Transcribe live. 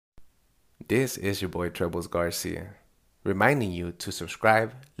This is your boy Trebles Garcia, reminding you to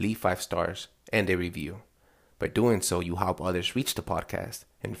subscribe, leave 5 stars, and a review. By doing so, you help others reach the podcast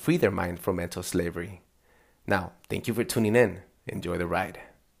and free their mind from mental slavery. Now, thank you for tuning in. Enjoy the ride.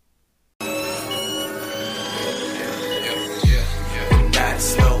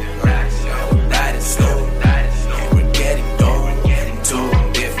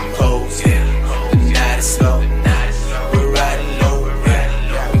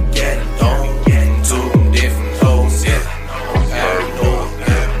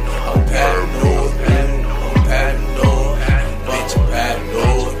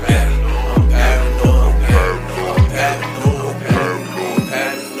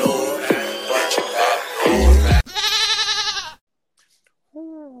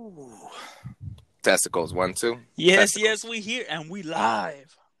 Testicles, 1, 2. Yes, Testicles. yes, we here and we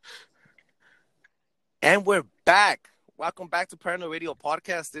live. And we're back. Welcome back to Paranoid Radio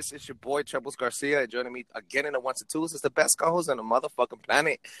Podcast. This is your boy Trebles Garcia. Joining me again in the 1s and 2s is the best co-host on the motherfucking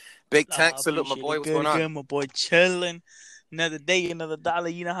planet. Big Tank, salute my boy. What's going on? Good, my boy, chilling. Another day, another dollar.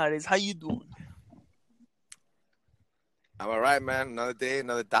 You know how it is. How you doing? I'm all right, man. Another day,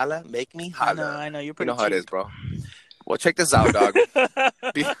 another dollar. Make me holler. I know. You're You pretty know how it cheap. is, bro. Well, check this out, dog.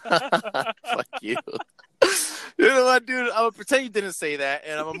 Fuck you. You know what, dude? I'm going to pretend you didn't say that,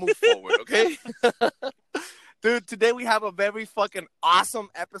 and I'm going to move forward, okay? Dude, today we have a very fucking awesome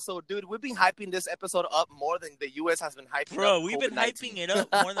episode. Dude, we've been hyping this episode up more than the U.S. has been hyping up Bro, we've been COVID-19. hyping it up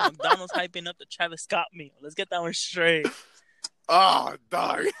more than McDonald's hyping up the Travis Scott meal. Let's get that one straight. Oh,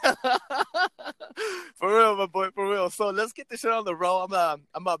 dog. For real, my boy, for real. So let's get this shit on the roll.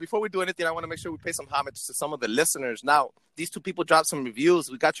 Before we do anything, I want to make sure we pay some homage to some of the listeners. Now, these two people dropped some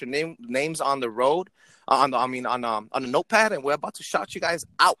reviews. We got your names on the road, on the notepad, and we're about to shout you guys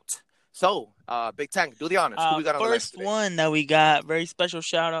out. So, Big Tank, do the honors. Who we got on the list First today? one that we got, very special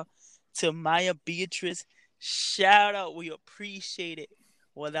shout out to Maya Beatrice. Shout out. We appreciate it.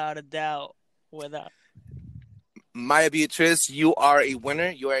 Without a doubt. Maya Beatrice, you are a winner.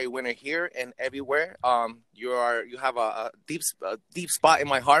 You are a winner here and everywhere. You have a deep spot in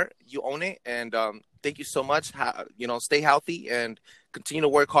my heart. You own it, and thank you so much. Stay healthy and continue to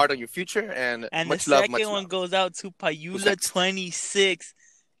work hard on your future. And much the love. second one goes out to Payula26.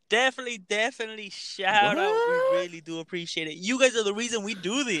 Definitely shout out. We really do appreciate it. You guys are the reason we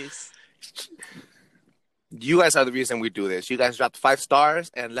do this. You guys are the reason we do this. You guys dropped 5 stars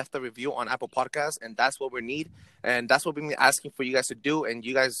and left a review on Apple Podcasts, and that's what we need. And that's what we've been asking for you guys to do, and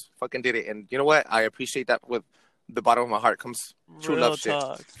you guys fucking did it. And you know what? I appreciate that with the bottom of my heart. Comes true Real love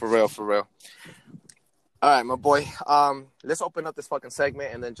talk. shit. For real. All right, my boy. Let's open up this fucking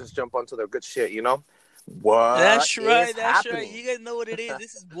segment and then just jump onto the good shit, you know? That's right. happening? You guys know what it is.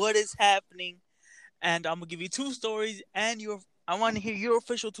 This is what is happening. And I'm going to give you 2 stories, and I want to hear your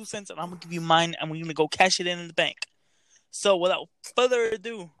official 2 cents, and I'm going to give you mine, and we're going to go cash it in the bank. So without further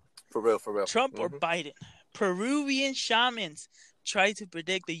ado, For real. Trump or Biden? Peruvian shamans try to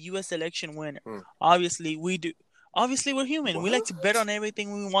predict the U.S. election winner. Obviously, we do. Obviously, we're human. What? We like to bet on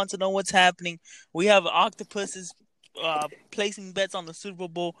everything. We want to know what's happening. We have octopuses placing bets on the Super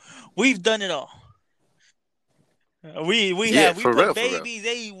Bowl. We've done it all. We for put real. babies.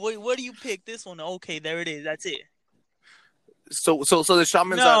 Hey, what do you pick? This one. Okay, there it is. That's it. So the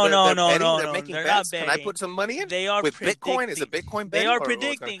shamans No, they're no, betting, no, they're no, making they're bets. not Can I betting. put some money in? They are With predicting. Bitcoin? Is it Bitcoin They betting? are or what's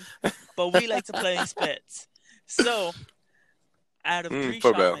predicting, but we like to place bets. So, out of 3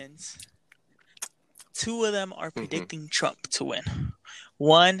 for real. shamans, 2 of them are predicting Trump to win.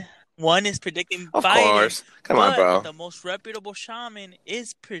 One is predicting Of Biden. course. Come on, but bro. the most reputable shaman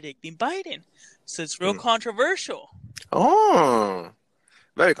is predicting Biden. So it's real controversial. Oh,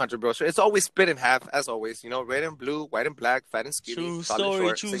 very controversial. It's always split in half, as always. You know, red and blue, white and black, fat and skinny, True tall and story,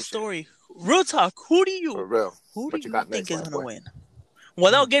 short, true same shit. story. Real talk. Who do For you real. What you got think next, is my going to boy? win?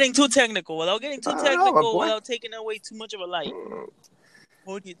 Without getting too technical, my boy. without taking away too much of a light.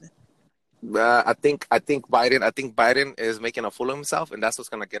 Who do you think? I think Biden. I think Biden is making a fool of himself, and that's what's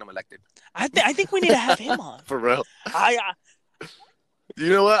gonna get him elected. I think we need to have him on. For real. I You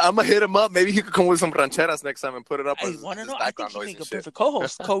know what? I'm gonna hit him up. Maybe he could come with some rancheras next time and put it up as want to his know. I background think he'd noise make and a shit. perfect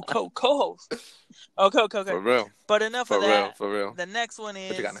co-host. Co-host. Okay. For real. But enough For of real. that. For real. The next one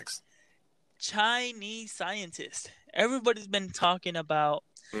is What you got next? Chinese scientists. Everybody's been talking about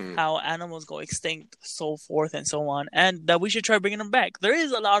how animals go extinct, so forth and so on, and that we should try bringing them back. There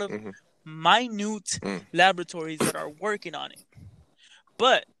is a lot of minute laboratories that are working on it.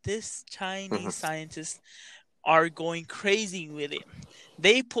 But this Chinese scientists are going crazy with it.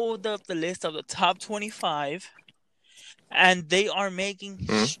 They pulled up the list of the top 25, and they are making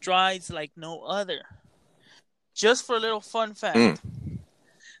strides like no other. Just for a little fun fact,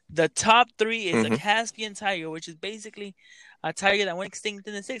 The top 3 is a Caspian tiger, which is basically a tiger that went extinct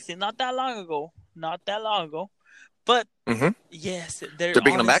in the 60s. Not that long ago. But yes, they're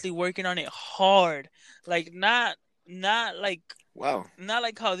honestly working on it hard. Like not like not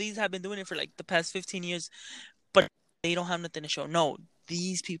like how these have been doing it for like the past 15 years, but they don't have nothing to show. No,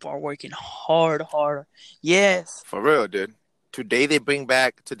 these people are working hard. Yes. For real, dude. Today they bring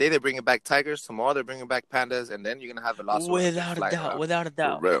back tigers. Tomorrow they're bringing back pandas, and then you're gonna have without a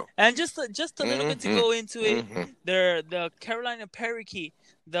doubt. For real. And just a little bit to go into it, the Carolina parakeet,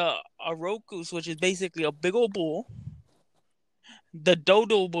 the Orokus, which is basically a big old bull, the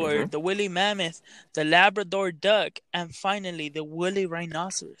dodo bird, the woolly mammoth, the Labrador duck, and finally the woolly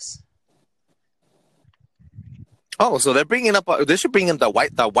rhinoceros. Oh, so they're bringing up. They should bring in the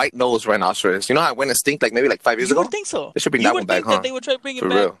white nose rhinoceros. You know how it went extinct like maybe like 5 years ago. You would think so. They should bring that one back, huh? That they would try bringing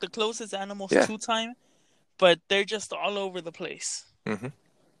back the closest animals to time, but they're just all over the place.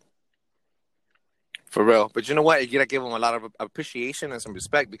 For real. But you know what? You gotta give them a lot of appreciation and some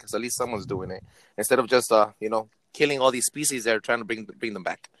respect because at least someone's doing it instead of just killing all these species that are trying to bring them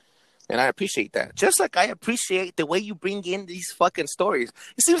back. And I appreciate that. Just like I appreciate the way you bring in these fucking stories.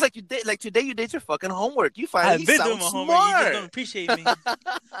 It seems like you did. Like today, you did your fucking homework. You finally sound smart. Homework. You just don't appreciate me.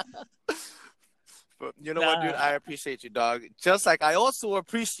 But you know what, dude? I appreciate you, dog. Just like I also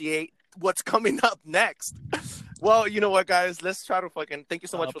appreciate what's coming up next. Well, you know what, guys? Let's try to fucking... Thank you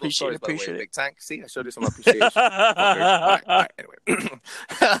so much for those stories, by the way, Big Tank. See, I showed you some appreciation. All right, anyway.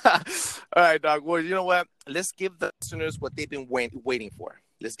 All right, dog. Well, you know what? Let's give the listeners what they've been waiting for.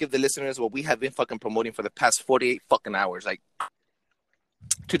 Let's give the listeners what we have been fucking promoting for the past 48 fucking hours. Like,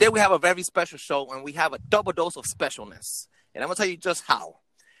 today we have a very special show, and we have a double dose of specialness. And I'm going to tell you just how.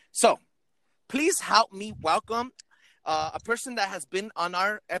 So, please help me welcome a person that has been on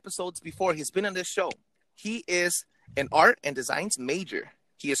our episodes before. He's been on this show. He is an art and designs major.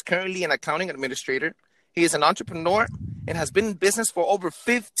 He is currently an accounting administrator. He is an entrepreneur and has been in business for over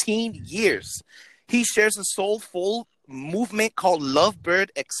 15 years. He shares a soulful movement called Lovebird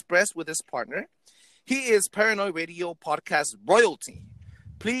Express with his partner. He is Paranoid Radio podcast royalty.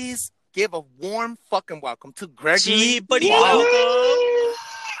 Please give a warm fucking welcome to Gregory. Buddy, welcome.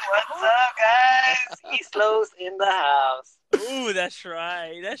 What's up, guys? Eastlos in the house. Ooh, that's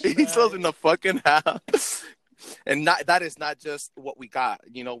right. Eastlos in the fucking house. And that is not just what we got.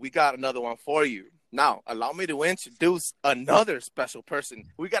 You know, we got another one for you. Now, allow me to introduce another special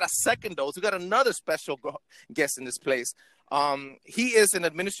person. We got a second dose. We got another special guest in this place. He is an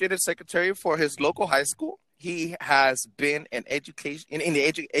administrative secretary for his local high school. He has been in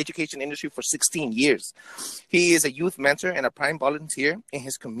the education industry for 16 years. He is a youth mentor and a prime volunteer in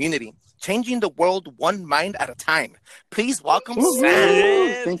his community, changing the world one mind at a time. Please welcome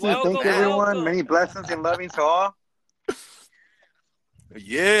Sam. Thank you, everyone. Many blessings and loving to all.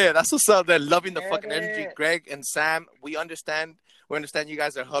 Yeah, that's what's up. They're loving the fucking energy. Greg and Sam, we understand you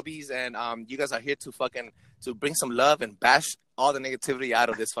guys are hubbies, and you guys are here to bring some love and bash all the negativity out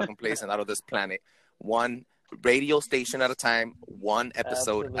of this fucking place and out of this planet. One radio station at a time, one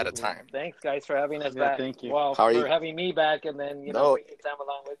episode at a time. Thanks, guys, for having us back. Thank you. Well, for having me back, and then bringing Sam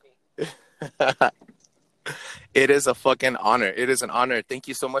along with me. It is a fucking honor. It is an honor. Thank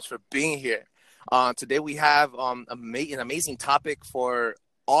you so much for being here. Today we have an amazing topic for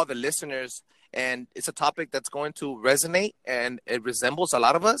all the listeners, and it's a topic that's going to resonate, and it resembles a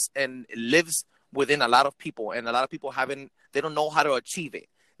lot of us, and it lives within a lot of people, and a lot of people they don't know how to achieve it.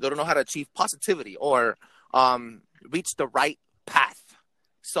 They don't know how to achieve positivity or reach the right path.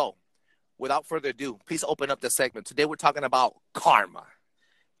 So, without further ado, please open up the segment. Today we're talking about karma.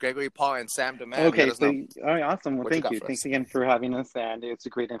 Gregory Paul and Sam Demand. Okay, all right, awesome. Well, thank you. Thanks again for having us, and it's a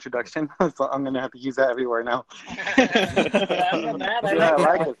great introduction. So I'm going to have to use that everywhere now. I'm the man. I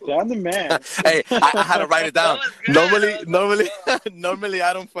like it. I'm the man. Hey, I had to write it down. Normally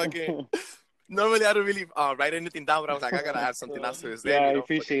I don't fucking... Normally, I don't really write anything down, but I was like, I got to add something else to this. Yeah, I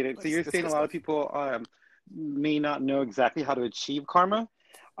appreciate it. So you're saying a lot of people may not know exactly how to achieve karma.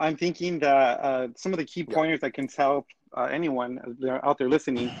 I'm thinking that some of the key pointers that can help anyone out there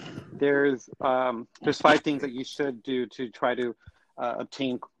listening, there's 5 things that you should do to try to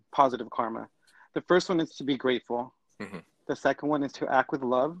obtain positive karma. The first one is to be grateful. Mm-hmm. The second one is to act with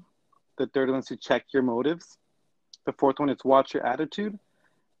love. The third one is to check your motives. The fourth one is watch your attitude.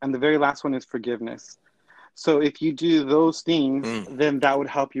 And the very last one is forgiveness. So if you do those things, then that would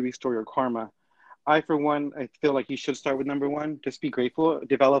help you restore your karma. I feel like you should start with number 1. Just be grateful.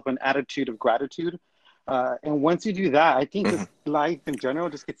 Develop an attitude of gratitude. And once you do that, I think this life in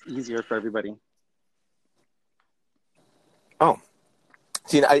general just gets easier for everybody. Oh,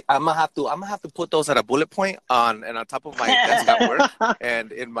 See, I'm gonna have to put those at a bullet point and on top of my desk at work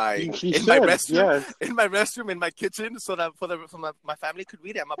and in my restroom, yes. in my restroom, in my kitchen, so that my family could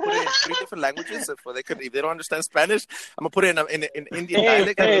read it. I'm gonna put it in 3 different languages, so if they don't understand Spanish, I'm gonna put it in Indian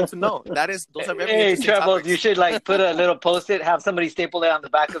dialect and let them to know. Those are very interesting Troubles, topics. you should like put a little post-it, have somebody staple it on the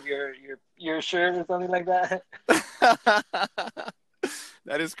back of your shirt or something like that.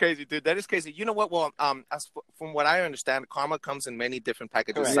 That is crazy, dude. That is crazy. You know what? Well, from what I understand, karma comes in many different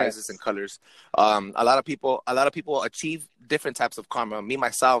packages, sizes, and colors. A lot of people achieve different types of karma. Me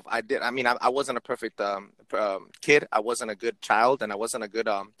myself, I did. I mean, I wasn't a perfect kid. I wasn't a good child, and I wasn't a good.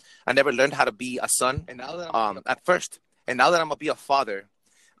 I never learned how to be a son. And now that at first, and now that I'm gonna be a father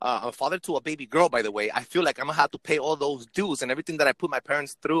to a baby girl, by the way, I feel like I'm gonna have to pay all those dues and everything that I put my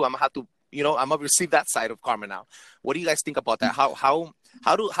parents through. I'm gonna have to, I'm gonna receive that side of karma now. What do you guys think about that? How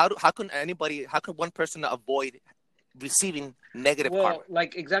can one person avoid receiving negative karma?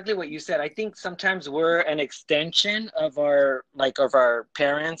 Like exactly what you said. I think sometimes we're an extension of our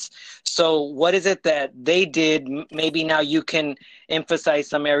parents. So what is it that they did? Maybe now you can emphasize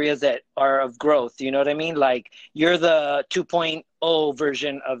some areas that are of growth. You know what I mean? Like you're the 2.0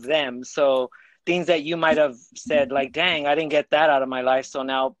 version of them. So things that you might have said like, dang, I didn't get that out of my life. So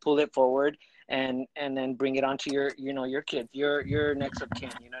now pull it forward and then bring it onto your kids, your next of kin.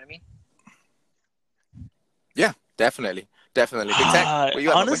 You know what I mean? Yeah, definitely.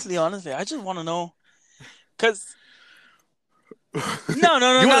 Honestly, I just want to know, because no,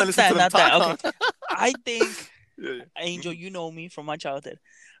 not that. Okay, I think Angel, you know me from my childhood.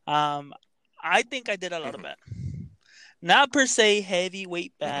 I think I did a lot of bad, not per se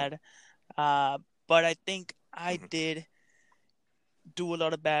heavyweight bad, but I think I did do a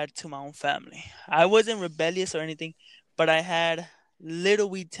lot of bad to my own family. I wasn't rebellious or anything, but I had little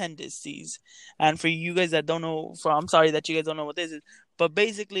weed tendencies. And for you guys that don't know, I'm sorry that you guys don't know what this is, but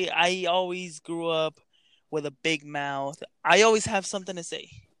basically I always grew up with a big mouth. I always have something to say.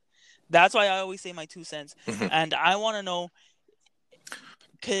 That's why I always say my 2 cents. And I want to know,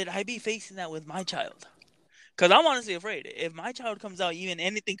 could I be facing that with my child? Because I'm honestly afraid. If my child comes out even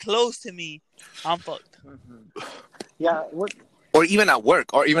anything close to me, I'm fucked. Yeah. Or even at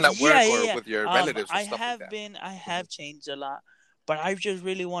work, or with your relatives. I have changed a lot, but I just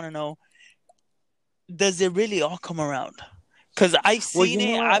really want to know: does it really all come around? Because I've seen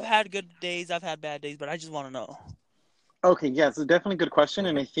it. I've had good days, I've had bad days, but I just want to know. Okay, yeah, it's definitely a good question,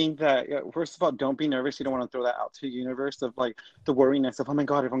 and I think that first of all, don't be nervous. You don't want to throw that out to the universe of like the worriness of, oh my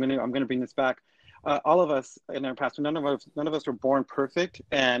God, if I'm gonna bring this back. All of us in our past, none of us were born perfect,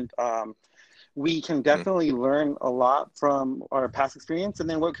 and we can definitely learn a lot from our past experience. And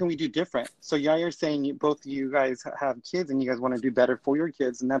then what can we do different? So you're saying both you guys have kids and you guys want to do better for your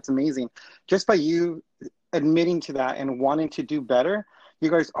kids. And that's amazing. Just by you admitting to that and wanting to do better,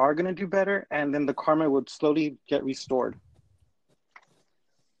 you guys are going to do better. And then the karma would slowly get restored.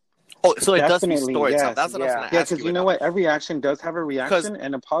 Oh, so it does restore itself. That's what I was going to ask you. Because you know what? Every action does have a reaction,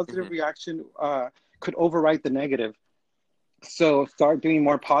 and a positive reaction could overwrite the negative. So start doing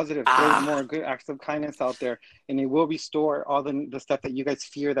more positive, more good acts of kindness out there, and it will restore all the stuff that you guys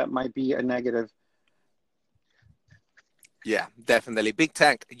fear that might be a negative. Yeah, definitely. Big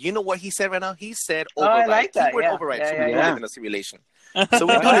Tank. You know what he said right now? He said override. I like that. Keyword override. So we live in a simulation. So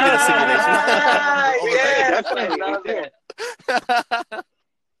we do live in a simulation.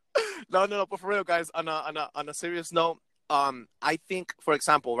 No. But for real, guys, on a serious note, I think, for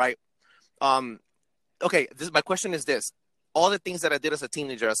example, right? Okay, my question is this. All the things that I did as a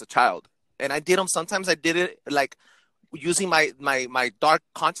teenager, as a child, and I did them. Sometimes I did it like using my dark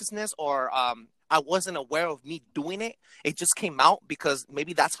consciousness, or I wasn't aware of me doing it. It just came out because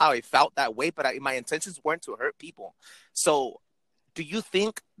maybe that's how I felt that way, but my intentions weren't to hurt people. So do you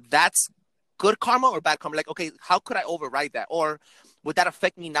think that's good karma or bad karma? Like, okay, how could I override that? Or would that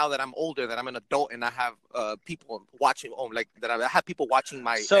affect me now that I'm older, that I'm an adult, and I have people watching, that I have people watching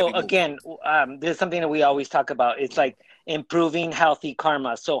my... So again, there's something that we always talk about. It's like improving healthy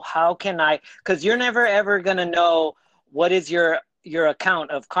karma. So how can I... Because you're never, ever going to know what is your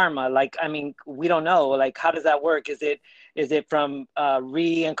account of karma. Like, I mean, we don't know. Like, how does that work? Is it from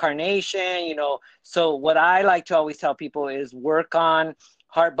reincarnation? You know, so what I like to always tell people is work on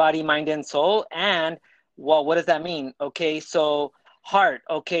heart, body, mind, and soul. And, well, what does that mean? Okay, so... heart.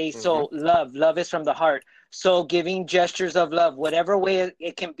 Okay, so love is from the heart. So giving gestures of love, whatever way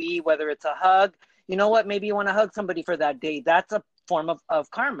it can be, whether it's a hug, you know what, maybe you want to hug somebody for that day. That's form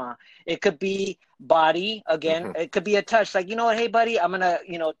of karma. It could be body again. It could be a touch, like, you know what, hey buddy, I'm gonna,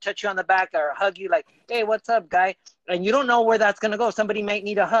 touch you on the back or hug you, like, hey, what's up, guy? And you don't know where that's gonna go. Somebody might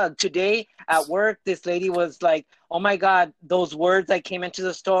need a hug. Today at work, this lady was like, oh my God, those words, I came into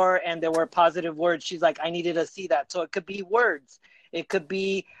the store and there were positive words. She's like, I needed to see that. So it could be words. It could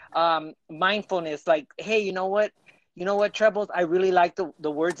be mindfulness, like, hey, you know what, Trebles, I really like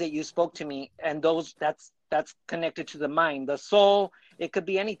the words that you spoke to me, and that's connected to the mind, the soul. It could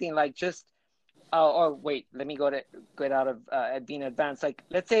be anything, like just or wait, let me get out of being advanced. Like,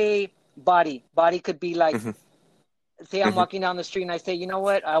 let's say body could be like, say I'm walking down the street and I say, you know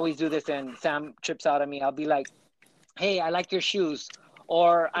what, I always do this and Sam trips out on me. I'll be like, hey, I like your shoes.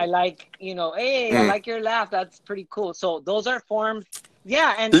 Or I like, hey, I like your laugh. That's pretty cool. So those are forms.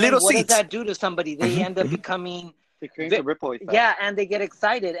 Yeah. And what does that do to somebody? They end up becoming... It creates a ripple effect. Yeah, and they get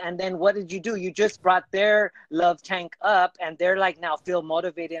excited. And then what did you do? You just brought their love tank up, and they're like now feel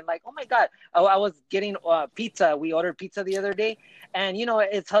motivated and like, oh my God. I was getting pizza. We ordered pizza the other day, and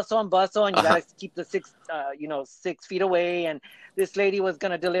it's hustle and bustle, and you gotta keep the 6 feet away. And this lady was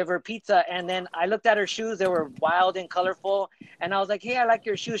gonna deliver pizza, and then I looked at her shoes. They were wild and colorful, and I was like, hey, I like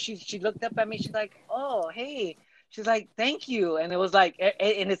your shoes. She looked up at me. She's like, oh, hey. She's like, thank you. And it was like,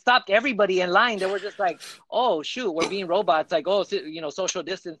 and it stopped everybody in line. They were just like, oh, shoot, we're being robots. Like, oh, social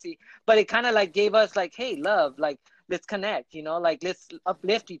distancing. But it kind of like gave us like, hey, love, like, let's connect, like, let's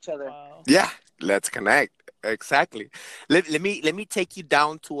uplift each other. Wow. Yeah, let's connect. Exactly. Let me take you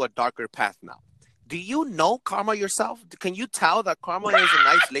down to a darker path now. Do you know Karma yourself? Can you tell that Karma is a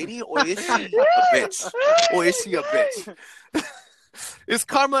nice lady, or is she a bitch? Or is she a bitch? Is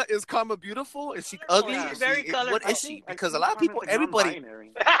Karma beautiful? Is she ugly? Yeah, What is she? Because a lot of people, everybody.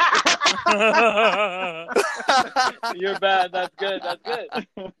 You're bad. That's good.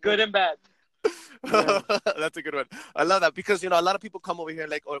 Good and bad. Yeah. That's a good one. I love that because, a lot of people come over here,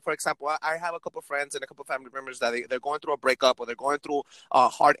 like, or for example, I have a couple of friends and a couple of family members that they're going through a breakup or they're going through a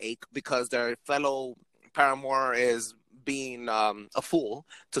heartache because their fellow paramour is being a fool,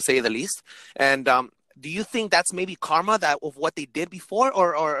 to say the least. And do you think that's maybe karma of what they did before,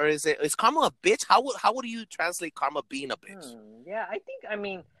 or is karma a bitch? How would you translate karma being a bitch? Yeah, I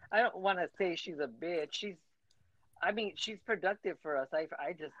I don't want to say she's a bitch. She's productive for us. I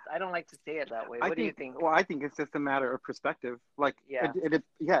don't like to say it that way. What do you think? Well, I think it's just a matter of perspective. Like, it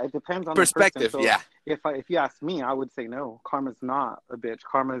depends on perspective. The person. So if you ask me, I would say no. Karma's not a bitch.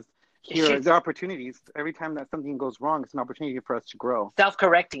 Karma's here. There are opportunities. Every time that something goes wrong, it's an opportunity for us to grow.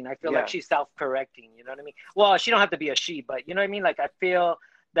 Self-correcting. I feel like she's self-correcting. You know what I mean? Well, she don't have to be a she, but you know what I mean? Like, I feel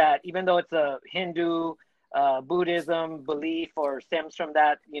that even though it's a Hindu, Buddhism belief or stems from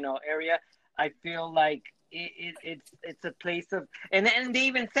that, area, I feel like it's a place of, and they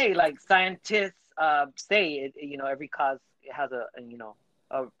even say, like, scientists say it, every cause has a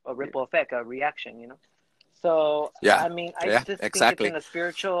ripple effect, a reaction, So, I just think it's in a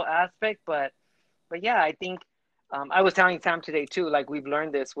spiritual aspect, but yeah, I think, I was telling Sam today too, like, we've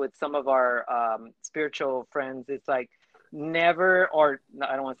learned this with some of our spiritual friends. It's like, never, or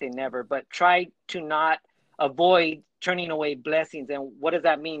I don't want to say never, but try to not avoid turning away blessings. And what does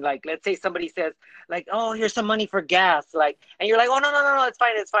that mean? Like, let's say somebody says, like, oh, here's some money for gas, like, and you're like, oh, no, it's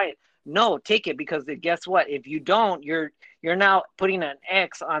fine. No, take it, because guess what? If you don't, you're now putting an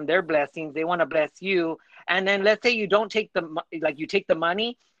X on their blessings. They want to bless you. And then let's say you don't take you take the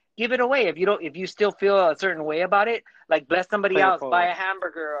money, give it away. If you still feel a certain way about it, like, bless somebody else, buy a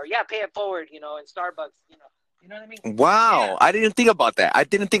hamburger, or pay it forward, in Starbucks, you know what I mean? Wow, Yeah. I didn't think about that. I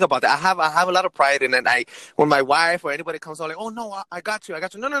have a lot of pride in it. When my wife or anybody comes on, like, oh no, I got you. No, I'm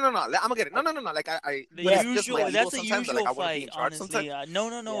gonna get it. No. Like, that's a usual fight, honestly.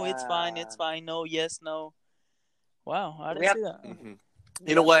 No, it's fine. No, yes, no. Wow, I didn't see that. Mm-hmm.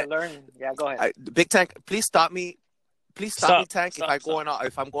 You know what? Yeah, go ahead. Big Tank, please stop me. Please stop me, Tank. If I'm going on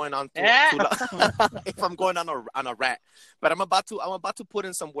if I'm going on a rant. But I'm about to put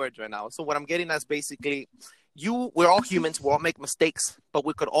in some words right now. So what I'm getting at is basically, we're all humans. We all make mistakes, but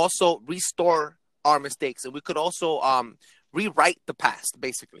we could also restore our mistakes, and we could also rewrite the past,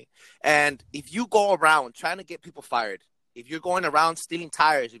 basically. And if you go around trying to get people fired, if you're going around stealing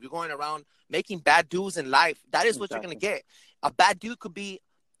tires, if you're going around making bad dues in life, that is what you're gonna get. A bad dude could be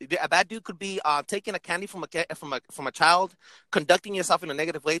taking a candy from a child, conducting yourself in a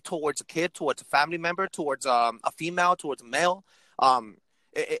negative way towards a kid, towards a family member, towards a female, towards a male.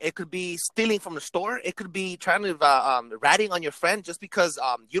 It could be stealing from the store. It could be trying to ratting on your friend just because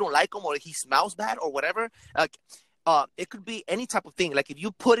you don't like him or he smells bad or whatever. It could be any type of thing. Like, if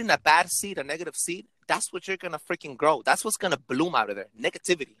you put in a bad seed, a negative seed, that's what you're gonna freaking grow. That's what's gonna bloom out of there.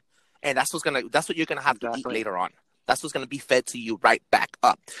 Negativity, and that's what you're gonna have to eat later on. that's what's going to be fed to you right back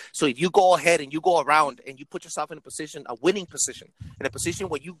up. So if you go ahead and you go around and you put yourself in a position, a winning position, in a position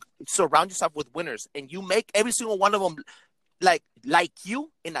where you surround yourself with winners, and you make every single one of them like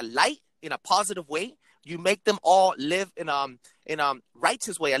you in a positive way, you make them all live in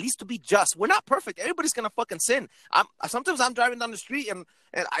righteous way, at least to be just. We're not perfect. Everybody's gonna fucking sin. Sometimes I'm driving down the street and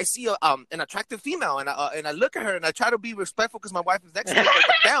I see an attractive female, and I look at her and I try to be respectful because my wife is next to me.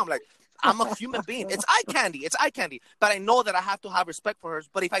 But damn, like, I'm a human being. It's eye candy. But I know that I have to have respect for her.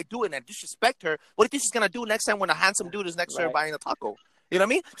 But if I do it and I disrespect her, what do you think she's gonna do next time when a handsome dude is next to her buying a taco? You know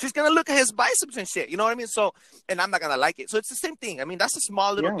what I mean? She's going to look at his biceps and shit. You know what I mean? So, and I'm not going to like it. So it's the same thing. I mean, that's a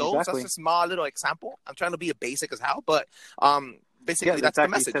small little dose. Exactly. That's a small little example. I'm trying to be a basic as hell, but basically that's exactly the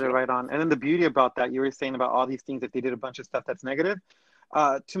message. You said it right on. And then the beauty about that, you were saying about all these things, if they did a bunch of stuff that's negative,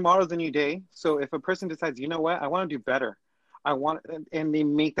 tomorrow's a new day. So if a person decides, you know what, I want to do better. And they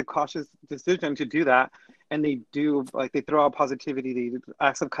make the cautious decision to do that. And they do, like, they throw out positivity, they do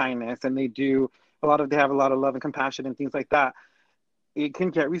acts of kindness, and they have a lot of love and compassion and things like that. It can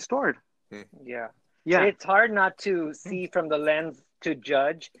get restored. Yeah. It's hard not to see from the lens to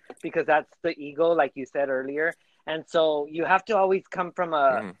judge, because that's the ego, like you said earlier. And so you have to always come from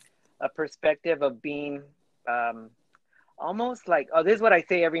a perspective of being almost like, this is what I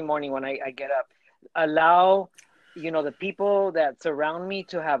say every morning when I get up. Allow, the people that surround me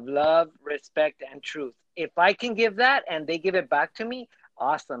to have love, respect, and truth. If I can give that and they give it back to me,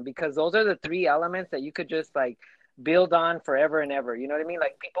 awesome. Because those are the three elements that you could just like build on forever and ever. You know what I mean?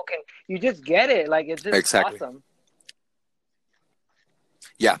 Like, people you just get it. Like, it's just awesome.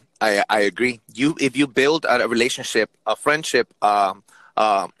 Yeah, I agree. If you build a relationship, a friendship, a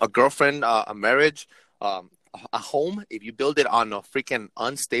girlfriend, a marriage, a home, if you build it on a freaking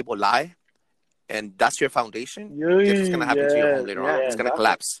unstable lie, and that's your foundation, guess what's going to happen to your home later on? It's going to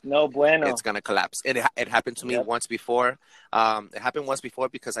collapse. No bueno. It's going to collapse. It happened to me once before. It happened once before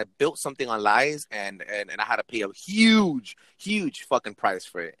because I built something on lies, and I had to pay a huge, huge fucking price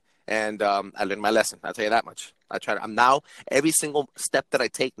for it. And I learned my lesson. I'll tell you that much. I'm now, every single step that I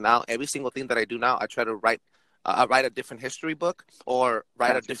take now, every single thing that I do now, I try to write a different history book, or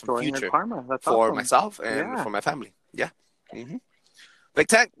write a different future for myself and for my family. Yeah. Mm-hmm. Big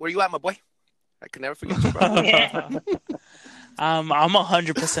Tank, where you at, my boy? I can never forget you, bro. I'm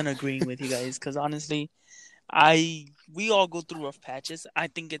 100% agreeing with you guys, because honestly, we all go through rough patches. I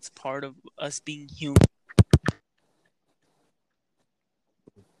think it's part of us being human.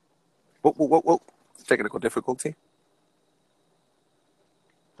 Whoa. Technical difficulty.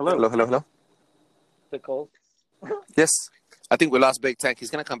 Hello. Nicole? Yes. I think we lost Big Tank.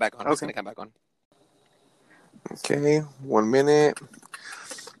 He's going to come back on. Okay. He's going to come back on. Okay. 1 minute.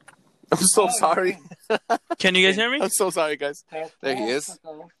 I'm so sorry. Can you guys hear me? I'm so sorry, guys. There he is.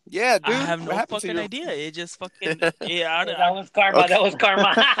 Yeah, dude. I have no fucking idea. It just fucking... that was karma. Okay. That was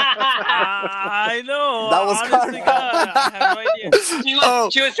karma. I know. That was karma. God, I have no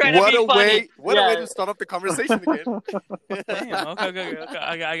idea. She was trying to be funny. What a way to start up the conversation again. Damn. Okay.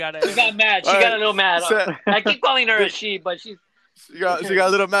 I got it. She got mad. She got a little mad. I keep calling her a she, but she's... She got a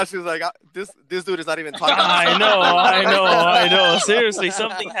little mad. She was like, this dude is not even talking. I know. Seriously,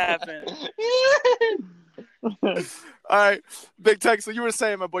 something happened. All right, Big Tech. So you were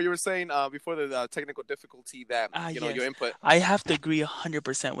saying, my boy, before the technical difficulty that, yes, your input. I have to agree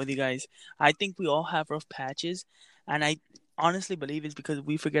 100% with you guys. I think we all have rough patches, and I honestly believe it's because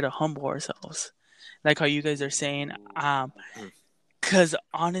we forget to humble ourselves. Like how you guys are saying, because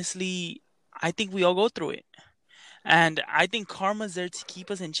honestly, I think we all go through it. And I think karma's there to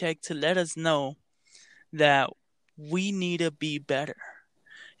keep us in check, to let us know that we need to be better.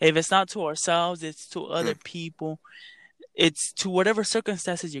 If it's not to ourselves, it's to other people. It's to whatever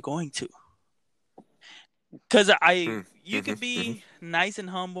circumstances you're going to. Because you can be nice and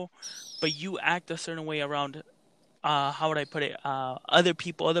humble, but you act a certain way around, how would I put it, other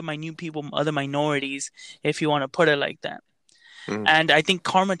people, other minute people, other minorities, if you want to put it like that. And I think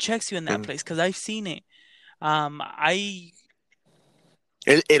karma checks you in that place, because I've seen it.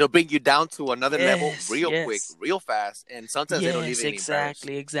 It'll bring you down to another level real quick, real fast, and sometimes they don't leave any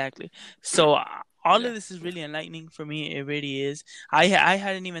exactly. So all of this is really enlightening for me. It really is. I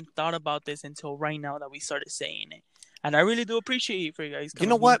hadn't even thought about this until right now that we started saying it, and I really do appreciate it for you guys. You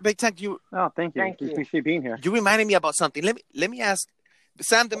know what, Big Tech? Thank you. We appreciate being here. You reminded me about something. Let me ask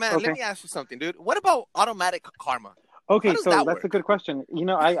Sam the man. Okay. Let me ask you something, dude. What about automatic karma? Okay, so that's a good question.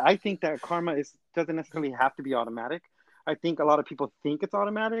 I think that karma doesn't necessarily have to be automatic. I think a lot of people think it's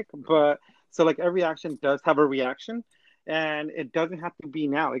automatic, but so like every action does have a reaction, and it doesn't have to be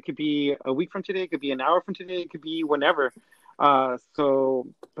now. It could be a week from today, it could be an hour from today, it could be whenever. But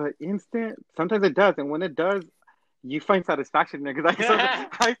instant, sometimes it does, and when it does, you find satisfaction there because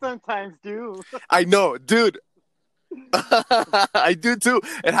I sometimes do. I know, dude. I do too.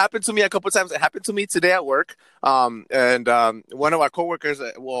 It happened to me a couple of times. It happened to me today at work. And one of our coworkers,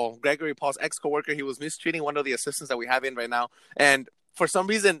 Gregory Paul's ex-coworker, he was mistreating one of the assistants that we have in right now. And for some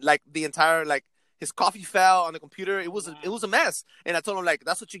reason, like the entire his coffee fell on the computer. It was a mess. And I told him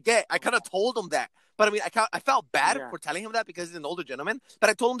that's what you get. I kind of told him that. But I mean, I felt bad for telling him that because he's an older gentleman.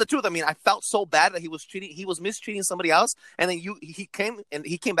 But I told him the truth. I mean, I felt so bad that he was mistreating somebody else. And then he came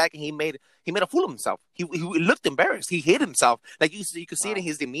back and he made a fool of himself. He looked embarrassed. He hid himself. Like you could see it in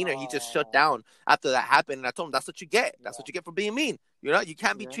his demeanor. He just shut down after that happened. And I told him that's what you get. That's what you get for being mean. You know, you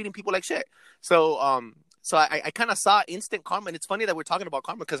can't be treating people like shit. So I kind of saw instant karma, and it's funny that we're talking about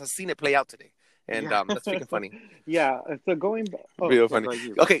karma because I've seen it play out today. And that's freaking funny. Yeah. So going back. Real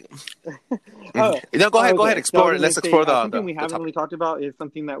funny. Okay. No, go ahead. Explore. Let's explore something we haven't really talked about is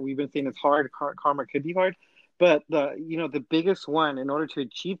something that we've been saying is hard. Karma could be hard, but the biggest one in order to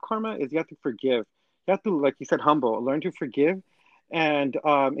achieve karma is you have to forgive. You have to, like you said, humble. Learn to forgive, and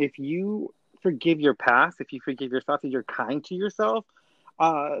if you forgive your past, if you forgive yourself, if you're kind to yourself,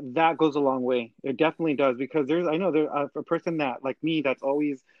 that goes a long way. It definitely does, because I know there's a person that like me that's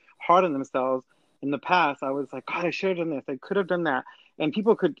always hard on themselves. In the past, I was like, God, I should have done this. I could have done that. And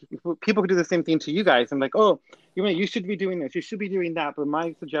people could do the same thing to you guys. I'm like, oh, you should be doing this. You should be doing that. But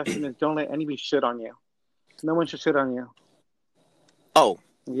my suggestion is don't let anybody shit on you. No one should shit on you. Oh.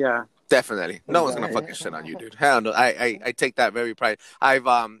 Yeah. Definitely. No one's gonna fucking shit on you, dude. Hell no. I take that very pride. I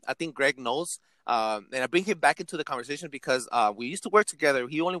think Greg knows. And I bring him back into the conversation because we used to work together.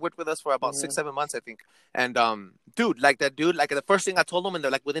 He only worked with us for about 6-7 months, I think. And the first thing I told him, and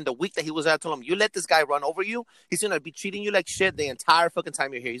within the week that he was there, I told him, you let this guy run over you, he's gonna be treating you like shit the entire fucking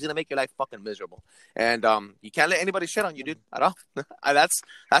time you're here. He's gonna make your life fucking miserable. And you can't let anybody shit on you, dude, at all. That's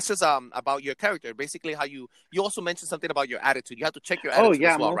just about your character. Basically, how you also mentioned something about your attitude. You have to check your attitude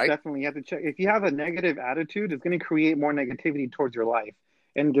as well, most right? Definitely. You have to check. If you have a negative attitude, it's going to create more negativity towards your life.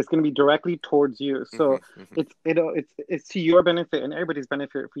 And it's going to be directly towards you. So it's to your benefit and everybody's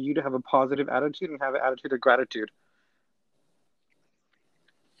benefit for you to have a positive attitude and have an attitude of gratitude.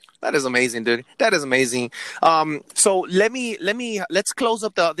 That is amazing, dude. That is amazing. So let's close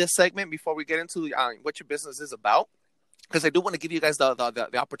up this segment before we get into what your business is about, because I do want to give you guys the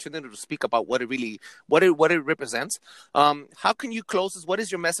opportunity to speak about what it represents. How can you close this? What is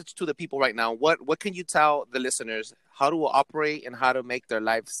your message to the people right now? What can you tell the listeners how to operate and how to make their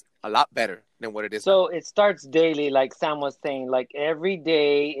lives a lot better than what it is? So it starts daily, like Sam was saying. Like every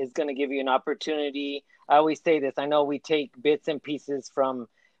day is going to give you an opportunity. I always say this. I know we take bits and pieces from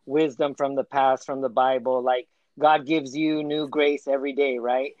wisdom from the past, from the Bible. Like God gives you new grace every day,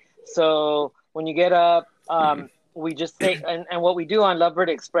 right? So when you get up, we just say, and what we do on Lovebird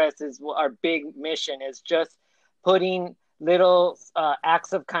Express is our big mission is just putting little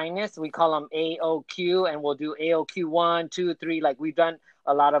acts of kindness. We call them AOQ, and we'll do AOQ 1, 2, 3. Like we've done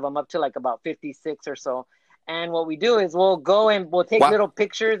a lot of them up to like about 56 or so. And what we do is we'll go and we'll take little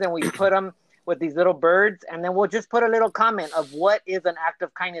pictures and we put them with these little birds. And then we'll just put a little comment of what is an act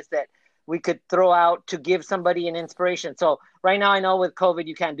of kindness that we could throw out to give somebody an inspiration. So right now, I know with COVID,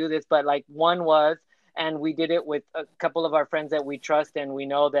 you can't do this, but like one was, and we did it with a couple of our friends that we trust and we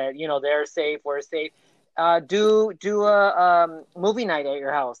know that, they're safe, we're safe. Do a movie night at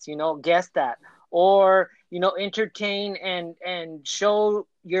your house, guest that, or, entertain and show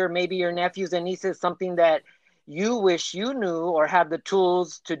maybe your nephews and nieces something that you wish you knew or had the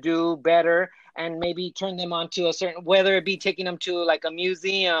tools to do better, and maybe turn them onto a certain, whether it be taking them to like a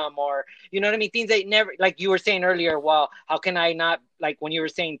museum or, things that never, like you were saying earlier, well, how can I not, like when you were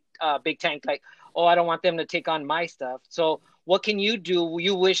saying Big Tank, like, oh, I don't want them to take on my stuff. So what can you do?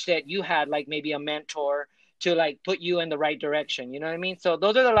 You wish that you had like maybe a mentor to like put you in the right direction. You know what I mean? So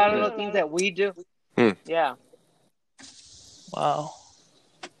those are a lot of the things that we do. Yeah. Wow.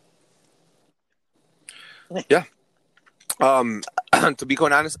 Yeah. To be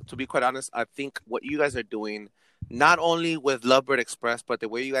quite honest, I think what you guys are doing, not only with Lovebird Express, but the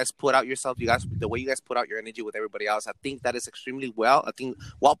way you guys put out yourself, the way you guys put out your energy with everybody else, I think that is extremely well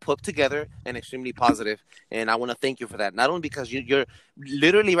put together and extremely positive. And I want to thank you for that. Not only because you're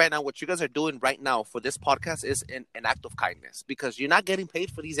literally right now, what you guys are doing right now for this podcast is an act of kindness, because you're not getting paid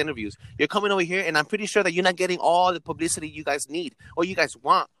for these interviews. You're coming over here, and I'm pretty sure that you're not getting all the publicity you guys need or you guys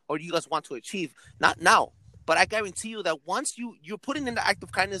want to achieve. Not now. But I guarantee you that once you're putting in the act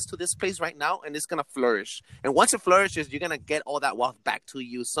of kindness to this place right now, and it's going to flourish. And once it flourishes, you're going to get all that wealth back to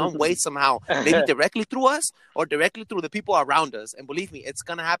you some way, somehow, maybe directly through us or directly through the people around us. And believe me, it's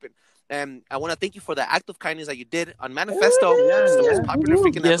going to happen. And I want to thank you for the act of kindness that you did on Manifesto. It's the most popular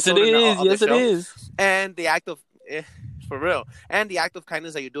freaking episode. It is. And the act of for real. And the act of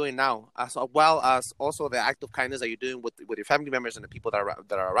kindness that you're doing now, as well as also the act of kindness that you're doing with your family members and the people that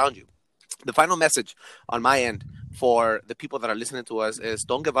are around you. The final message on my end for the people that are listening to us is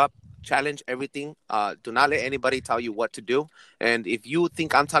don't give up. Challenge everything. Do not let anybody tell you what to do. And if you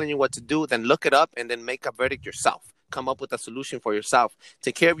think I'm telling you what to do, then look it up and then make a verdict yourself. Come up with a solution for yourself.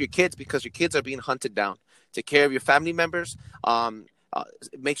 Take care of your kids because your kids are being hunted down. Take care of your family members.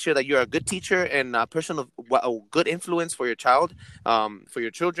 Make sure that you're a good teacher and a person of a good influence for your child, for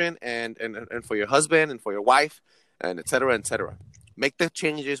your children, and for your husband and for your wife, and et cetera, et cetera. Make the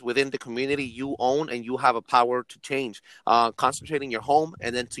changes within the community you own and you have a power to change. Concentrate in your home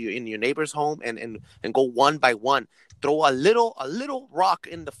and then in your neighbor's home and go one by one. Throw a little rock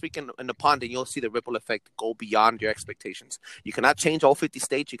in the pond and you'll see the ripple effect go beyond your expectations. You cannot change all 50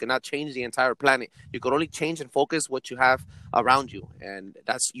 states. You cannot change the entire planet. You can only change and focus what you have around you. And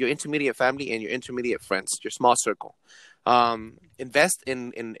that's your intermediate family and your intermediate friends, your small circle. Invest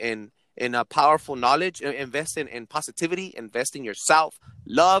in a powerful knowledge, invest in positivity, invest in yourself,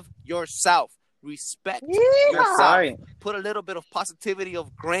 love yourself, respect yourself, right. Put a little bit of positivity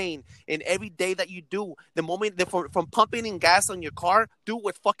of grain in every day that you do. The moment from pumping in gas on your car, do it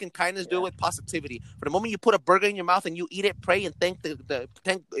with fucking kindness, do it with positivity. For the moment you put a burger in your mouth and you eat it, pray and thank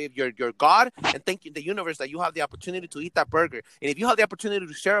thank your God and thank the universe that you have the opportunity to eat that burger. And if you have the opportunity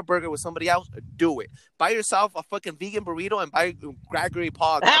to share a burger with somebody else, do it. Buy yourself a fucking vegan burrito and buy Gregory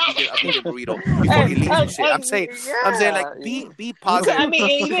Paul a vegan burrito before he leaves and shit. I'm saying like be positive. I mean,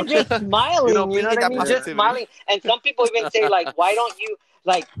 even just smiling, you know what I mean? Just smiling. And some people even say like, why don't you,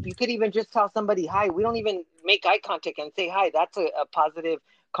 like, you could even just tell somebody hi. We don't even make eye contact and say hi. That's a positive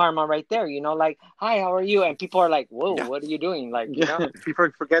karma right there, you know, like, hi, how are you? And people are like, whoa, what are you doing? Like, you know, people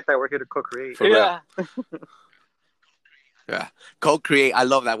forget that we're here to co-create. Yeah, co-create. I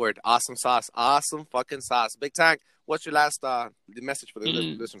love that word. Awesome sauce. Awesome fucking sauce. Big Tank, what's your last the message for the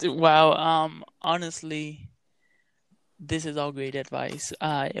listeners? Wow. Honestly, this is all great advice.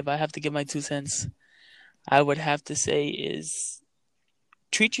 If I have to give my 2 cents, I would have to say is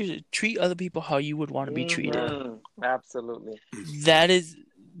treat other people how you would want to be treated. Absolutely.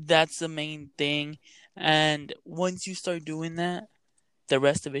 That's the main thing. And once you start doing that, the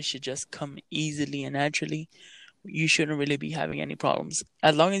rest of it should just come easily and naturally. You shouldn't really be having any problems.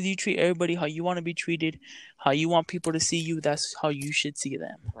 As long as you treat everybody how you want to be treated, how you want people to see you, that's how you should see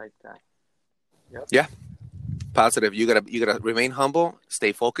them. Like that. Yep. Yeah. Positive. You gotta remain humble,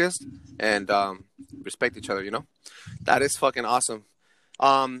 stay focused, and respect each other. You know, that is fucking awesome.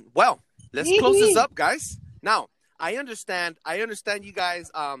 Well, let's close this up, guys. Now, I understand you guys.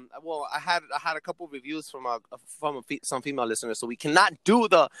 Well, I had a couple of reviews from some female listeners, so we cannot do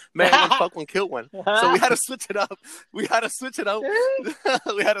the marry one, fuck one, kill one. So we had to switch it up. We had to switch it up,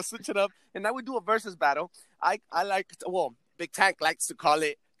 and now we do a versus battle. I like. Well, Big Tank likes to call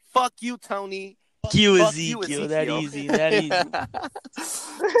it "Fuck you, Tony." You Ezekiel. That easy.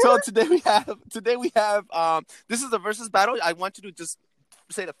 So today we have this is a versus battle. I want you to just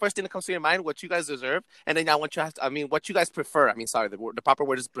say the first thing that comes to your mind, what you guys deserve, and then I want you to what you guys prefer. The proper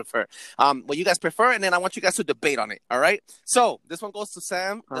word is prefer. What you guys prefer, and then I want you guys to debate on it. All right. So this one goes to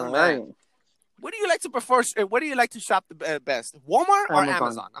Sam. All right. What do you like to prefer? What do you like to shop the best? Walmart or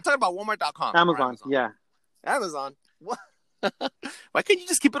Amazon? I'm talking about Walmart.com. Amazon. Yeah. Amazon. What? Why can't you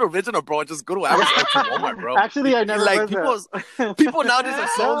just keep it original, bro? Just go to Amazon or to Walmart, bro. Actually, I never like was people nowadays are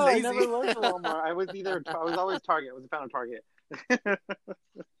so lazy. I never was to Walmart. I was always Target. I was a fan of Target.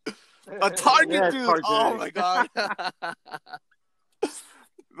 A Target, dude. Target. Oh my god.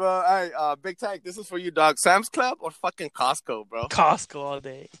 But hey, Big Tank, this is for you, dog. Sam's Club or fucking Costco, bro? Costco all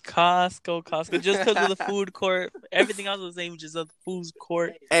day. Costco. Just because of the food court, everything else was the same, just the food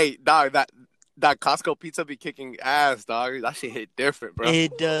court. Hey, dog, that Costco pizza be kicking ass, dog. That shit hit different, bro.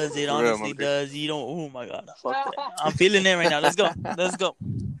 It does. It honestly does. You don't. Oh my god. Fuck that. I'm feeling it right now. Let's go.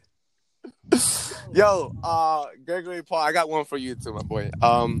 Yo, Gregory Paul, I got one for you too, my boy.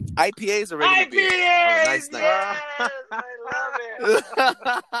 IPAs or regular beer? Oh, nice. Yes, I love it.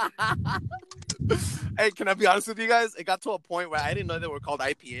 Hey, can I be honest with you guys? It got to a point where I didn't know they were called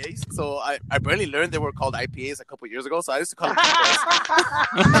IPAs, so I barely learned they were called IPAs a couple years ago. So I used to call them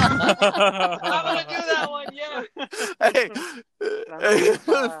I'm gonna do that one. Yeah. Hey,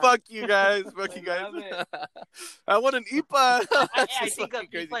 fuck you guys. I want an IPA. I think of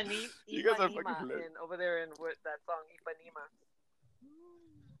Ipanema. You guys are fucking hilarious. Over there in that song Ipanema.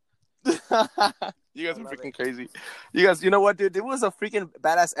 You guys are freaking crazy. You guys, you know what, dude? It was a freaking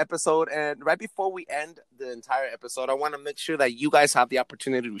badass episode. And right before we end the entire episode, I want to make sure that you guys have the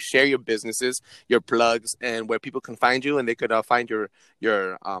opportunity to share your businesses, your plugs, and where people can find you and they could find your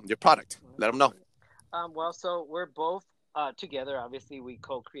product. Let them know. Well, so we're both together. Obviously, we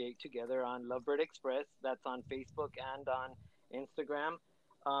co-create together on Lovebird Express. That's on Facebook and on Instagram.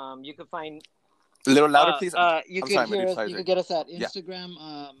 You can find A little louder, please. you I'm could sorry, my hear dude. us. Sorry, You sorry. could get us at Yeah. Instagram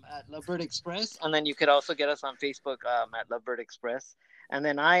at Lovebird Express, and then you could also get us on Facebook at Lovebird Express. And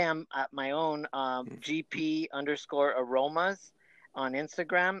then I am at my own GP_aromas on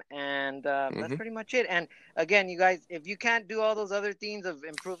Instagram, and that's pretty much it. And again, you guys, if you can't do all those other things of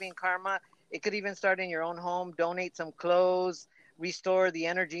improving karma, it could even start in your own home. Donate some clothes, restore the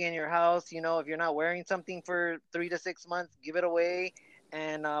energy in your house. You know, if you're not wearing something for 3 to 6 months, give it away.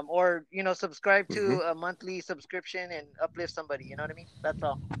 And or subscribe to a monthly subscription and uplift somebody. You know what I mean? That's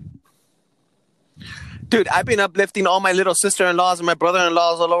all. Dude, I've been uplifting all my little sister-in-laws and my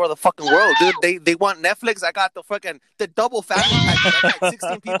brother-in-laws all over the fucking world, dude. They want Netflix. I got the double family package. I got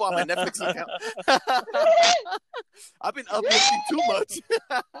 16 people on my Netflix account. I've been uplifting too much.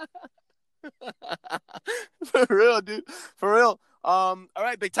 For real, dude. For real. All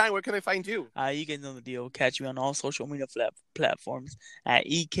right, Big Time, where can they find you? You guys know the deal. Catch me on all social media platforms at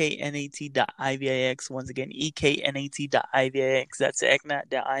eknat.ivix. Once again, eknat.ivix. That's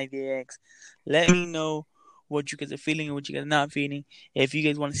eknat.ivix. Let me know what you guys are feeling and what you guys are not feeling. If you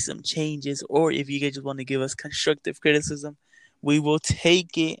guys want to see some changes, or if you guys just want to give us constructive criticism, we will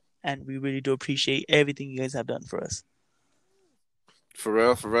take it, and we really do appreciate everything you guys have done for us. For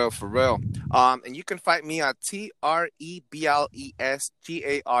real, for real, for real. And you can find me at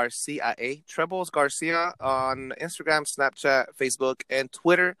TREBLESGARCIA, Trebles Garcia, on Instagram, Snapchat, Facebook, and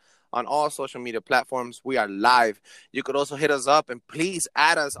Twitter. On all social media platforms, we are live. You could also hit us up, and please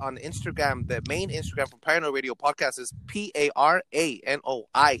add us on Instagram. The main Instagram for Paranoid Radio Podcast is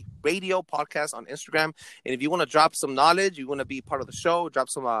PARANOI Radio Podcast on Instagram. And if you want to drop some knowledge, you want to be part of the show, drop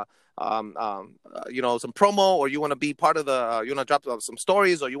some some promo, or you want to be part of the you want to drop some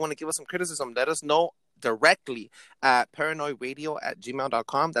stories, or you want to give us some criticism, let us know directly at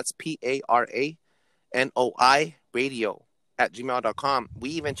paranoidradio@gmail.com. That's PARANOI radio@gmail.com. We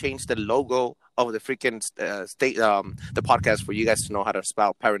even changed the logo of the freaking the podcast for you guys to know how to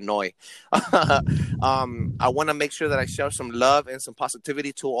spell paranoid. I want to make sure that I share some love and some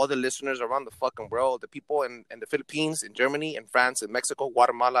positivity to all the listeners around the fucking world, the people in the Philippines, in Germany, in France, in Mexico,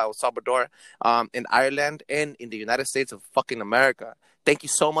 Guatemala, El Salvador, in Ireland, and in the United States of fucking America. Thank you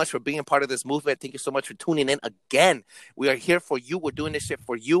so much for being a part of this movement. Thank you so much for tuning in again. We are here for you. We're doing this shit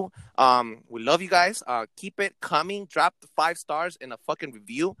for you. We love you guys. Keep it coming. Drop the 5 stars in a fucking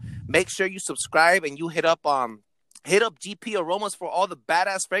review. Make sure you subscribe and you hit up GP Aromas for all the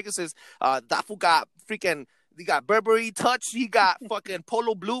badass fragrances. That fool got freaking. He got Burberry Touch. He got fucking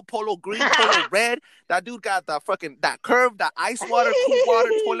Polo Blue, Polo Green, Polo Red. That dude got that curve, that ice water, cool water,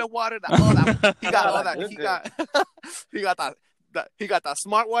 toilet water. He got all that. He got that. He got that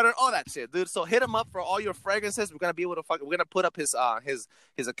smart water, all that shit, dude. So hit him up for all your fragrances. We're gonna be able to we're gonna put up his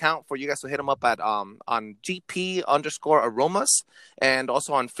account for you guys to hit him up at on GP_aromas, and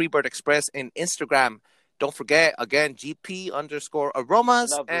also on Freebird Express and Instagram. Don't forget, again,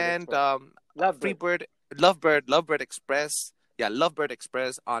 GP_aromas and Lovebird Express. Yeah, Lovebird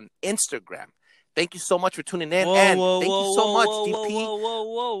Express on Instagram. Thank you so much for tuning in, thank you so much, DP.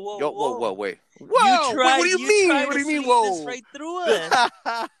 Whoa, wait. Whoa, what do you mean? What do you mean? Whoa! This right through us.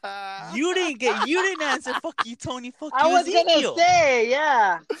 You didn't answer. Fuck you, Tony. Fuck you, I was Ezekiel. gonna say,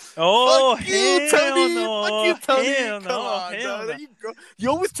 yeah. Oh, fuck you, Tony. No. Fuck you, Tony. Hell Come on, no. there you go. You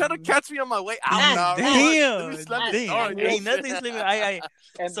always try to catch me on my way out. Damn. Damn. Ain't nothing slimming.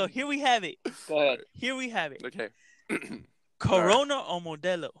 So here we have it. Go ahead. Here we have it. Okay. Corona or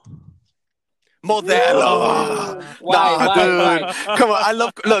Modelo? Modelo. Why? Come on,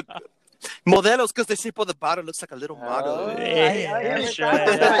 look. Modelos, because the shape of the bottle looks like a little model. That's right.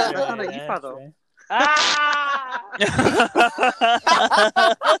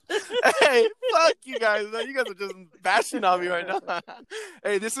 Hey, fuck you guys. You guys are just bashing on me right now.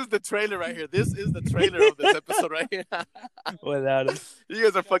 Hey, this is the trailer right here. This is the trailer of this episode right here. Without it. You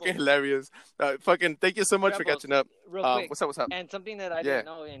guys are fucking hilarious. Thank you so much for catching up. Real quick. What's up? And something that I didn't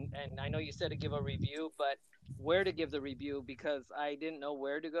know, and I know you said to give a review, but where to give the review, because I didn't know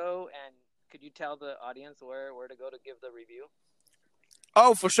where to go. And could you tell the audience where to go to give the review?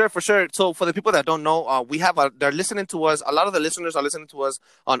 Oh, for sure. So for the people that don't know, they're listening to us. A lot of the listeners are listening to us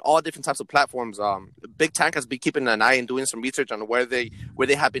on all different types of platforms. Big Tank has been keeping an eye and doing some research on where they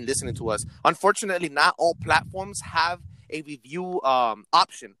have been listening to us. Unfortunately, not all platforms have a review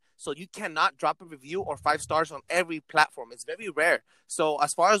option. So you cannot drop a review or 5 stars on every platform. It's very rare. So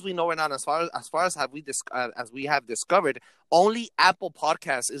as far as we know right now, as far as as we have discovered, only Apple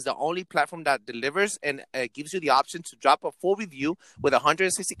Podcasts is the only platform that delivers and gives you the option to drop a full review with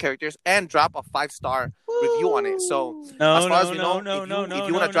 160 characters and drop a 5-star review on it. So as far as we know, if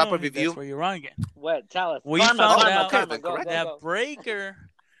you want to drop a review, that's where you're wrong again. What? Tell us. We found out that Breaker.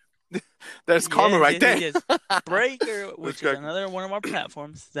 There's Karma right there. Yes. Breaker, which is another one of our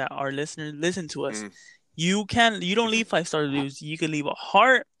platforms that our listeners listen to us. You don't leave 5-star reviews. You can leave a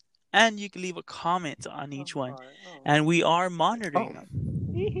heart and you can leave a comment on each one, and we are monitoring them.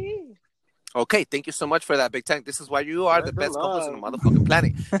 Okay, thank you so much for that, Big Tank. This is why you are the best co-host on the motherfucking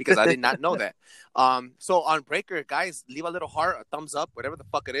planet, because I did not know that. So on Breaker, guys, leave a little heart, a thumbs up, whatever the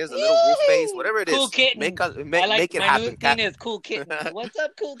fuck it is, a little wolf face, whatever it is. Cool kitten. Make it happen. My new thing is Cool Kitten. What's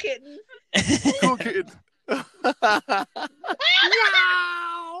up, Cool Kitten? Cool Kitten.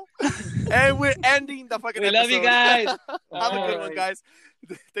 And we're ending the fucking episode. We love you guys. Have a good one, guys.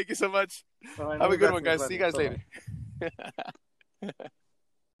 Thank you so much. Have a good one, guys. See you guys later.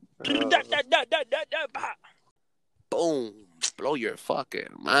 Boom. Blow your fucking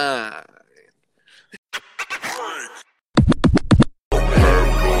mind.